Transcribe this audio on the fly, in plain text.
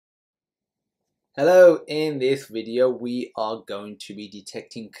Hello, in this video we are going to be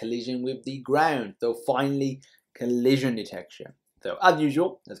detecting collision with the ground. So finally, collision detection. So as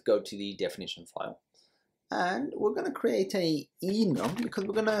usual, let's go to the definition file. And we're going to create a enum because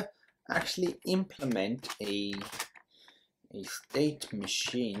we're going to actually implement a state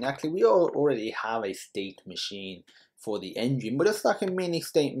machine. Actually, we already have a state machine for the engine, but it's like a mini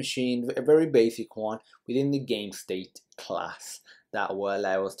state machine, a very basic one within the game state class that will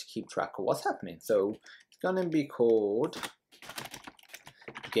allow us to keep track of what's happening. So it's going to be called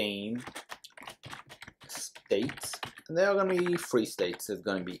game states, and there are going to be three states. There's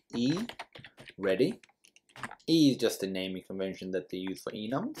going to be E, ready. E is just a naming convention that they use for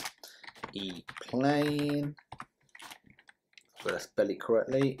enums. E playing, got to spell it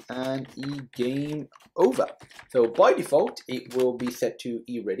correctly, and E game over. So by default it will be set to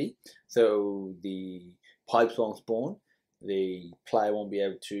E ready, so the pipes won't spawn, the player won't be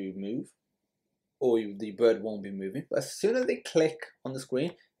able to move, or the bird won't be moving. But as soon as they click on the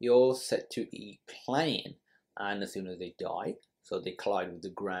screen, you're set to E playing, and as soon as they die, so they collide with the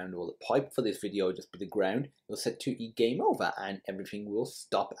ground or the pipe, for this video just be the ground, you're set to E game over, and everything will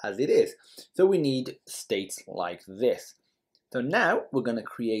stop as it is. So we need states like this. So now we're going to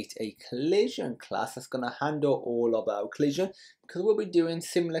create a collision class that's going to handle all of our collision, because we'll be doing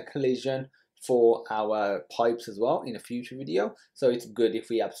similar collision for our pipes as well in a future video. So it's good if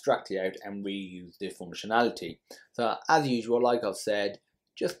we abstract it out and reuse the functionality. So as usual, like I've said,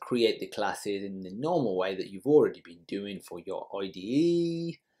 just create the classes in the normal way that you've already been doing for your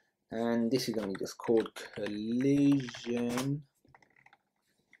IDE. And this is going to be just called collision.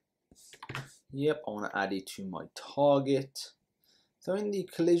 Yep, I want to add it to my target. So in the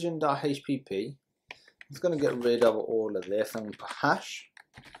collision.hpp, it's going to get rid of all of this, and we put hash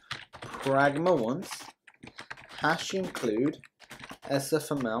pragma once, hash include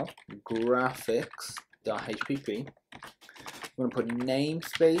SFML graphics.hpp. We're going to put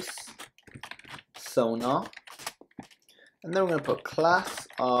namespace sonar, and then we're going to put class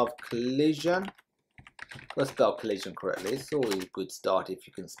of collision. Let's spell collision correctly. It's always a good start if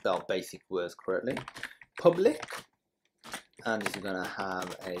you can spell basic words correctly. Public. And this is going to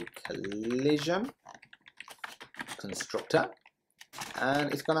have a collision constructor,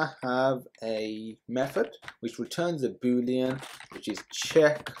 and it's going to have a method which returns a boolean, which is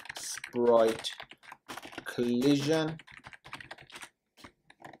check sprite collision,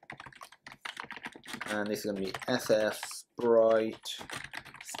 and this is going to be sf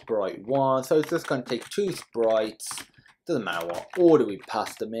sprite1. So it's just going to take two sprites, doesn't matter what order we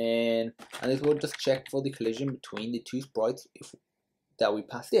pass them in, and this will just check for the collision between the two sprites that we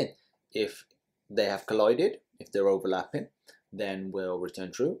passed in. If they have collided, if they're overlapping, then we'll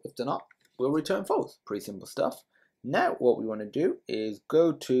return true. If they're not, we'll return false. Pretty simple stuff. Now what we want to do is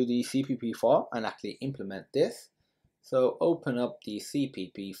go to the CPP file and actually implement this. So open up the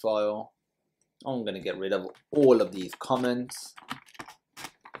CPP file. I'm going to get rid of all of these comments.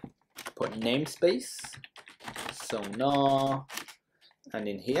 Put namespace sonar, and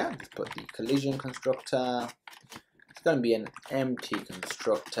in here just put the collision constructor. It's going to be an empty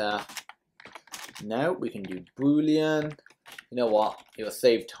constructor. Now we can do boolean. You know what, it'll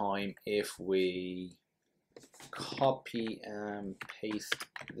save time if we copy and paste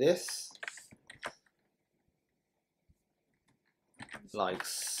this like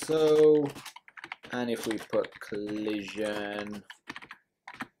so, and if we put collision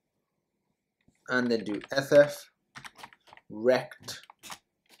and then do ff rect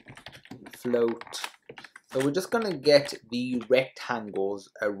float. So we're just going to get the rectangles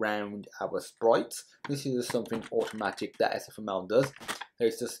around our sprites. This is just something automatic that SFML does. So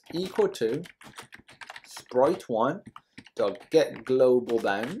it's just equal to sprite1 dot get global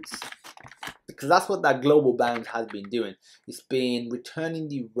bounds, because that's what that global bounds has been doing. It's been returning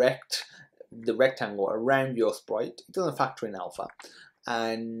the rectangle around your sprite. It doesn't factor in alpha,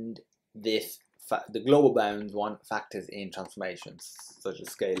 and the global bounds one factors in transformations such as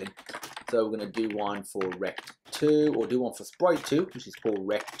scaling. So we're going to do one for rect2, or do one for sprite2, which is called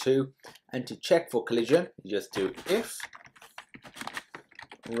rect2. And to check for collision, you just do if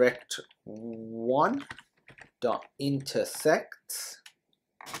rect1 dot intersect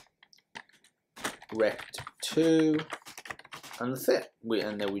rect2, and that's it.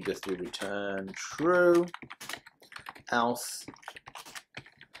 And then we just do return true, else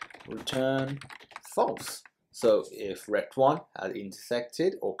return false. So if rect1 has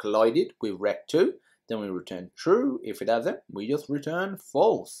intersected or collided with rect2, then we return true. If it hasn't, we just return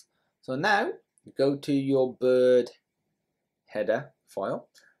false. So now go to your bird header file,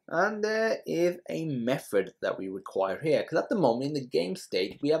 And there is a method that we require here, because at the moment in the game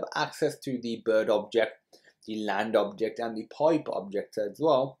state we have access to the bird object, the land object, and the pipe object as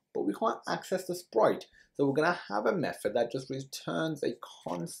well, but we can't access the sprite. So we're going to have a method that just returns a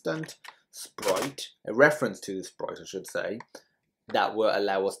constant sprite, a reference to the sprite I should say, that will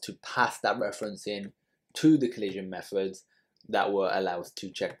allow us to pass that reference in to the collision methods that will allow us to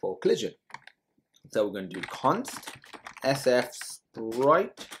check for collision. So we're going to do const sf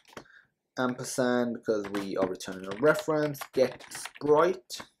sprite ampersand, because we are returning a reference, get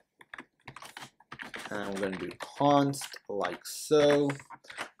sprite, and we're going to do const like so,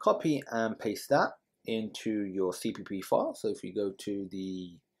 copy and paste that into your CPP file. So if you go to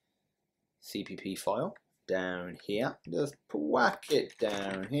the CPP file down here, just whack it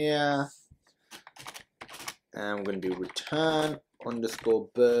down here, and we're going to do return underscore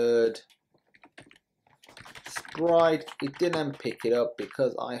bird sprite. It didn't pick it up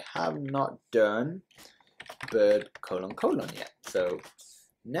because I have not done bird : yet. So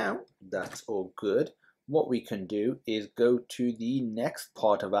now that's all good. What we can do is go to the next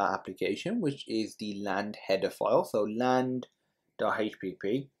part of our application, which is the land header file. So land.hpp,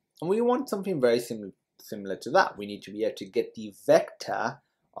 and we want something very similar to that. We need to be able to get the vector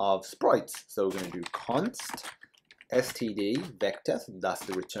of sprites. So we're going to do const std vector, so that's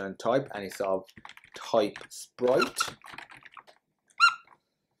the return type, and it's of type sprite,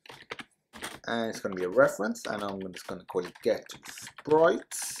 and it's going to be a reference, and I'm just going to call it get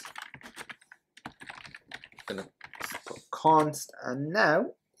sprites. I'm going to put const, and now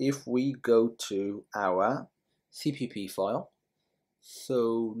if we go to our CPP file,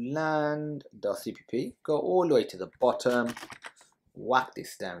 so land.cpp, go all the way to the bottom, whack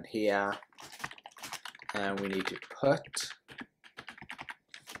this down here, and we need to put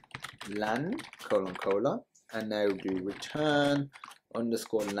land : and now do return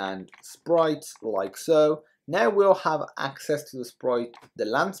underscore land sprites like so. Now we'll have access to the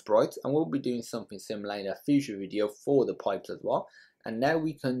land sprites, and we'll be doing something similar in a future video for the pipes as well. And now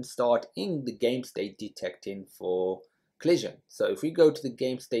we can start in the game state detecting for collision. So if we go to the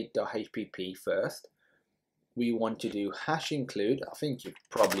game state.hpp first, we want to do hash include, I think you've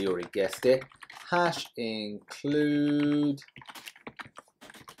probably already guessed it, hash include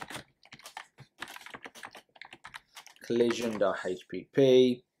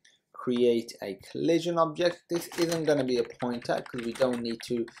collision.hpp, create a collision object. This isn't going to be a pointer because we don't need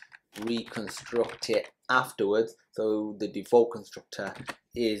to reconstruct it afterwards, so the default constructor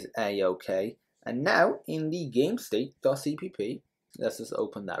is a-okay. And now in the game state.cpp, let's just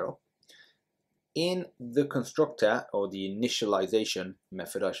open that up. In the constructor, or the initialization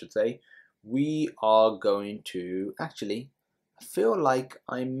method I should say, we are going to actually, I feel like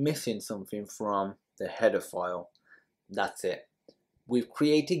I'm missing something from the header file. That's it. We've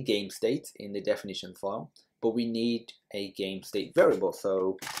created game states in the definition file, but we need a game state variable.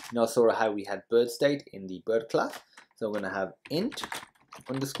 So now sort of how we had bird state in the bird class. So we're going to have int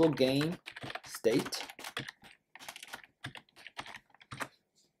underscore game state,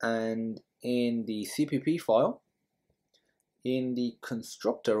 and in the CPP file, in the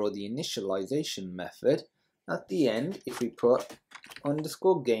constructor or the initialization method, at the end, if we put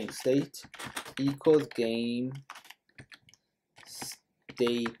underscore game state equals game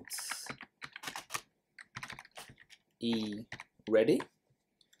states e ready.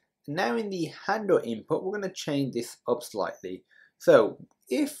 Now in the handle input, we're going to change this up slightly. So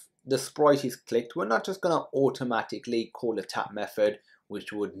if the sprite is clicked, we're not just going to automatically call a tap method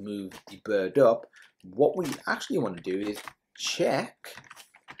which would move the bird up. What we actually want to do is check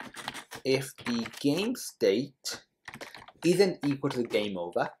if the game state isn't equal to the game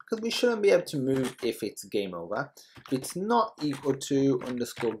over, because we shouldn't be able to move if it's game over. If it's not equal to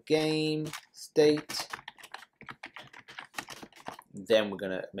underscore game state, then we're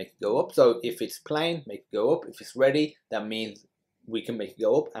going to make it go up. So if it's plain, make it go up. If it's ready, that means we can make it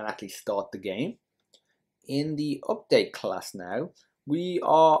go up and actually start the game. In the update class now, we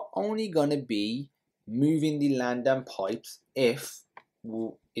are only going to be moving the land and pipes if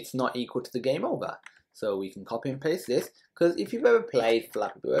it's not equal to the game over. So we can copy and paste this, because if you've ever played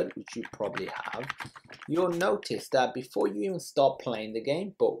Flappy Bird, which you probably have, you'll notice that before you even start playing the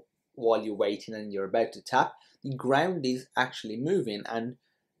game, but while you're waiting and you're about to tap, the ground is actually moving and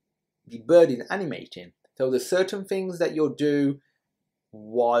the bird is animating. So there's certain things that you'll do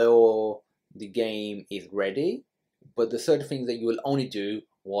while the game is ready, but there's certain things that you will only do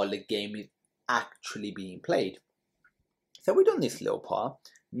while the game is actually being played. So we've done this little part.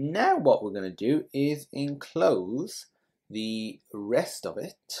 Now what we're going to do is enclose the rest of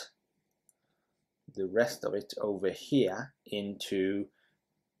it over here into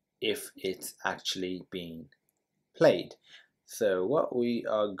if it's actually being played. So what we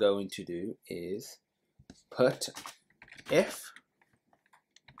are going to do is put if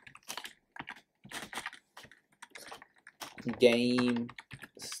game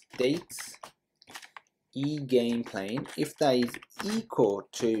states game playing, if that is equal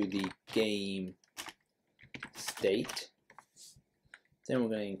to the game state, then we're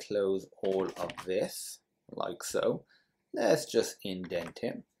going to enclose all of this like so. Let's just indent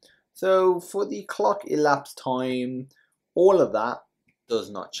it. So for the clock elapsed time, all of that does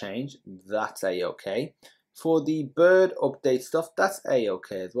not change. That's a-okay. For the bird update stuff, that's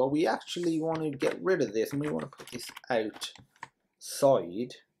a-okay as well. We actually want to get rid of this and we want to put this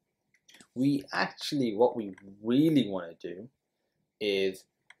outside. What we really want to do is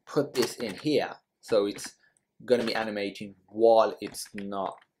put this in here. So it's going to be animating while it's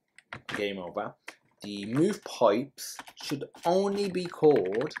not game over. The move pipes should only be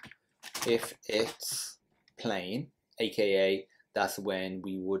called if it's playing, aka that's when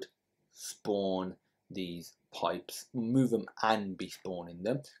we would spawn these pipes, move them and be spawning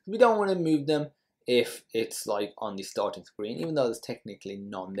them. We don't want to move them if it's like on the starting screen, even though there's technically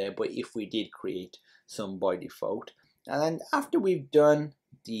none there, but if we did create some by default. And then after we've done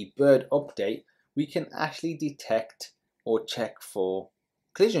the bird update, we can actually detect or check for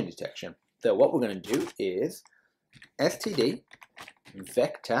collision detection. So what we're going to do is std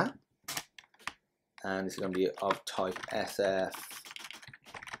vector, and it's going to be of type SF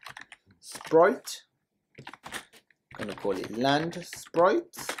sprite. I'm going to call it land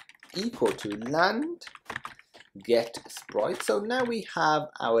sprites equal to land get sprite. So now we have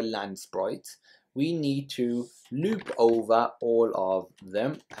our land sprites. We need to loop over all of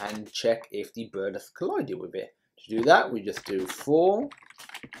them and check if the bird has collided with it. To do that, we just do for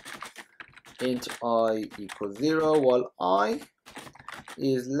int I equals 0 while I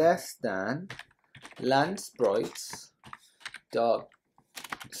is less than land sprites dot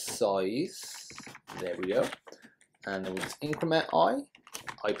size. There we go. And then we just increment I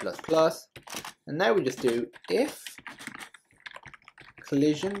plus plus, and now we just do if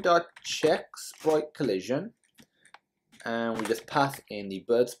collision dot check sprite collision, and we just pass in the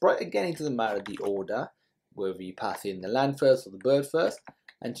bird sprite. Again, it doesn't matter the order, whether you pass in the land first or the bird first.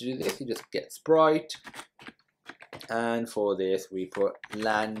 And to do this, you just get sprite, and for this we put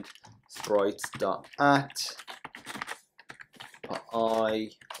land sprites dot at I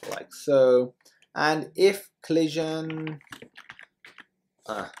like so. And if collision,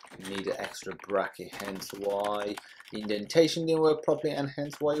 need an extra bracket, hence why the indentation didn't work properly and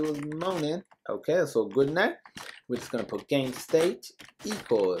hence why it was moaning. Okay, that's all good now. We're just going to put game state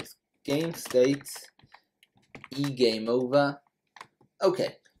equals game states game over.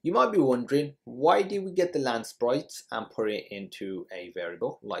 Okay, you might be wondering, why did we get the land sprites and put it into a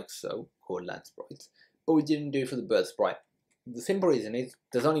variable like so called land sprites, but we didn't do it for the bird sprite? The simple reason is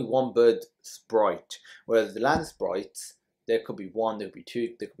there's only one bird sprite, whereas the land sprites, there could be one, there could be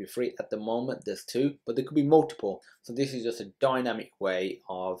two, there could be three. At the moment there's two, but there could be multiple. So this is just a dynamic way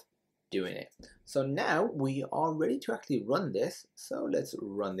of doing it. So now we are ready to actually run this. So let's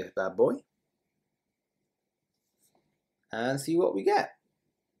run this bad boy and see what we get.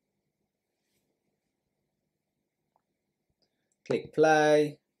 Click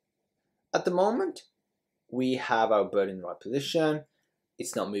play. At the moment, we have our bird in the right position.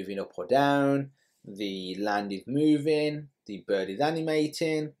 It's not moving up or down. The land is moving. The bird is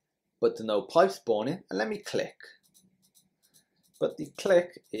animating, but there's no pipe spawning. And let me click. But the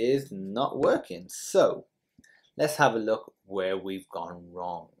click is not working. So let's have a look where we've gone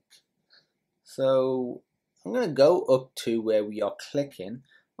wrong. So I'm going to go up to where we are clicking.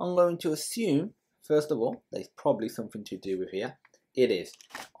 I'm going to assume, first of all, there's probably something to do with here. It is.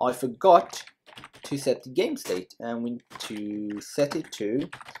 I forgot to set the game state, and we need to set it to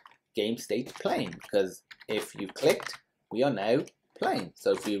game state playing, because if you clicked, we are now playing.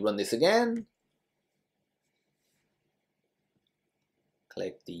 So if we run this again,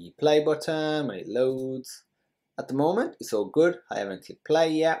 click the play button when it loads. At the moment, it's all good. I haven't clicked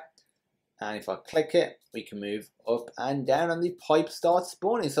play yet. And if I click it, we can move up and down and the pipe starts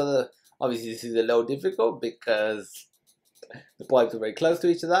spawning. So obviously this is a little difficult because the pipes are very close to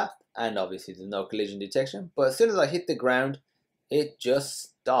each other, and obviously there's no collision detection. But as soon as I hit the ground, it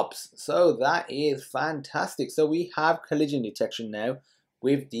just stops. So that is fantastic. So we have collision detection now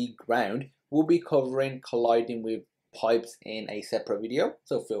with the ground. We'll be covering colliding with pipes in a separate video,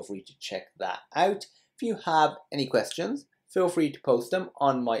 so feel free to check that out. If you have any questions, feel free to post them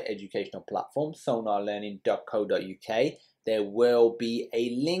on my educational platform, sonarlearning.co.uk. There will be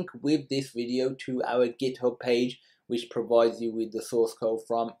a link with this video to our GitHub page which provides you with the source code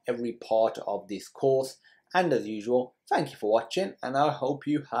from every part of this course. And as usual, thank you for watching, and I hope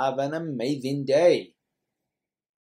you have an amazing day.